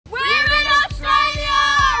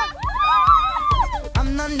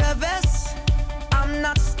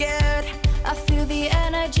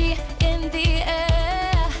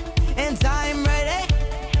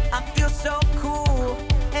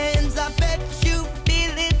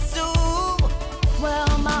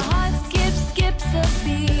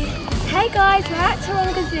guys, we're at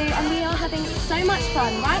Taronga Zoo and we are having so much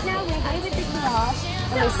fun. Right now we're here with the giraffe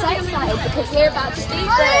and we're so excited because we're about to feed them.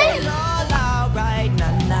 And I'll be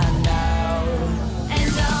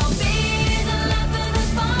the life of the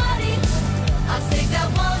party. I'll take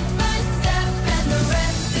that one first step and the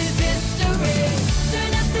rest is history.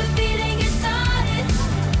 Soon after feeding it started,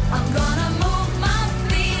 I'm gonna move my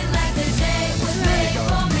feet like the day was made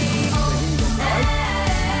for me.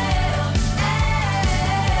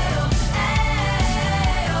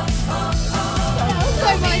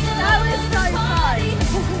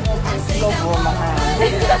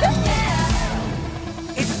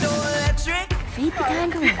 Feed the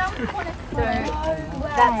kangaroo. So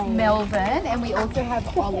that's Melvin, and we also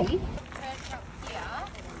have Ollie.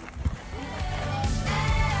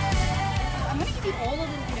 I'm going to give you all a little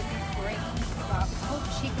bit of this green stuff. It's called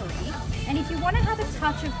chicory. And if you want to have a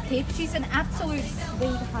touch of kick, she's an absolute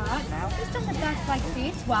sweetheart. Just on the back like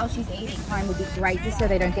this while she's eating. Time would be great, just so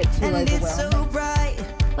they don't get too overwhelmed.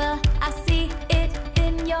 Well, I see it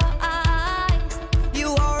in your eyes.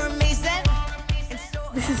 You are amazing.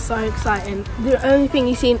 This is so exciting. The only thing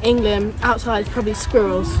you see in England outside is probably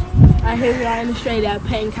squirrels. And here we are in Australia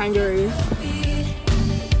paying kangaroos.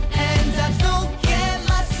 And I don't care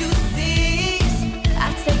much to see.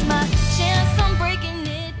 I take my chance on breaking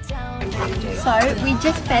it down. So we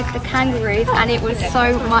just fed the kangaroos and it was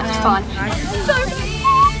so much fun. So much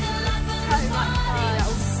fun. That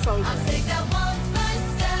was so good.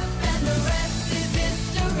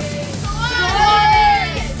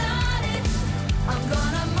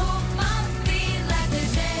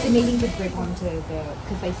 So needing to grip onto the,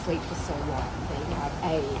 because they sleep for so long, they have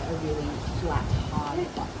a really flat, hard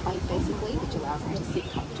butt plate basically, which allows them to sit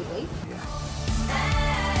comfortably.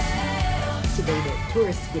 To be that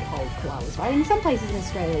tourists would hold koalas, right? In some places in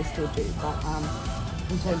Australia they still do, but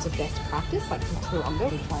in terms of best practice, like in Taronga,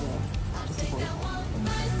 we try to just avoid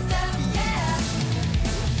that.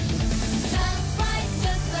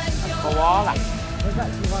 Koala. There's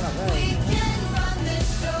actually one up there.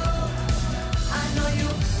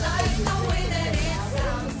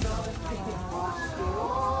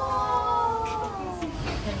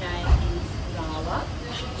 Her name is Nala.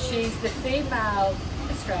 She's the female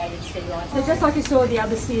Australian sea lion. So just like you saw the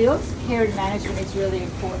other seals, care and management is really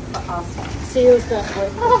important for us. Seals don't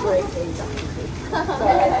work for free either. So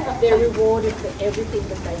they're rewarded for everything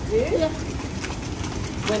that they do. Yeah.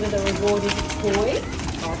 Whether the reward is a toy,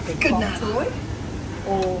 like a pop toy,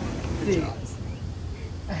 or food.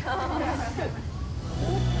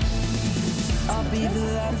 I'll be the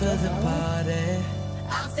life of the party.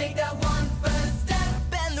 I'll take that one first step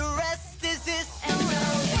and the rest is history. And I'll be the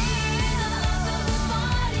life of the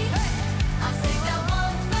party. I'll take that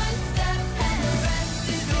one first step and the rest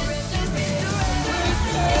is history.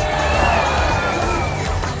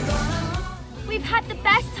 We've had the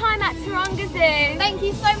best time at Taronga Zoo. Thank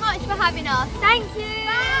you so much for having us. Thank you.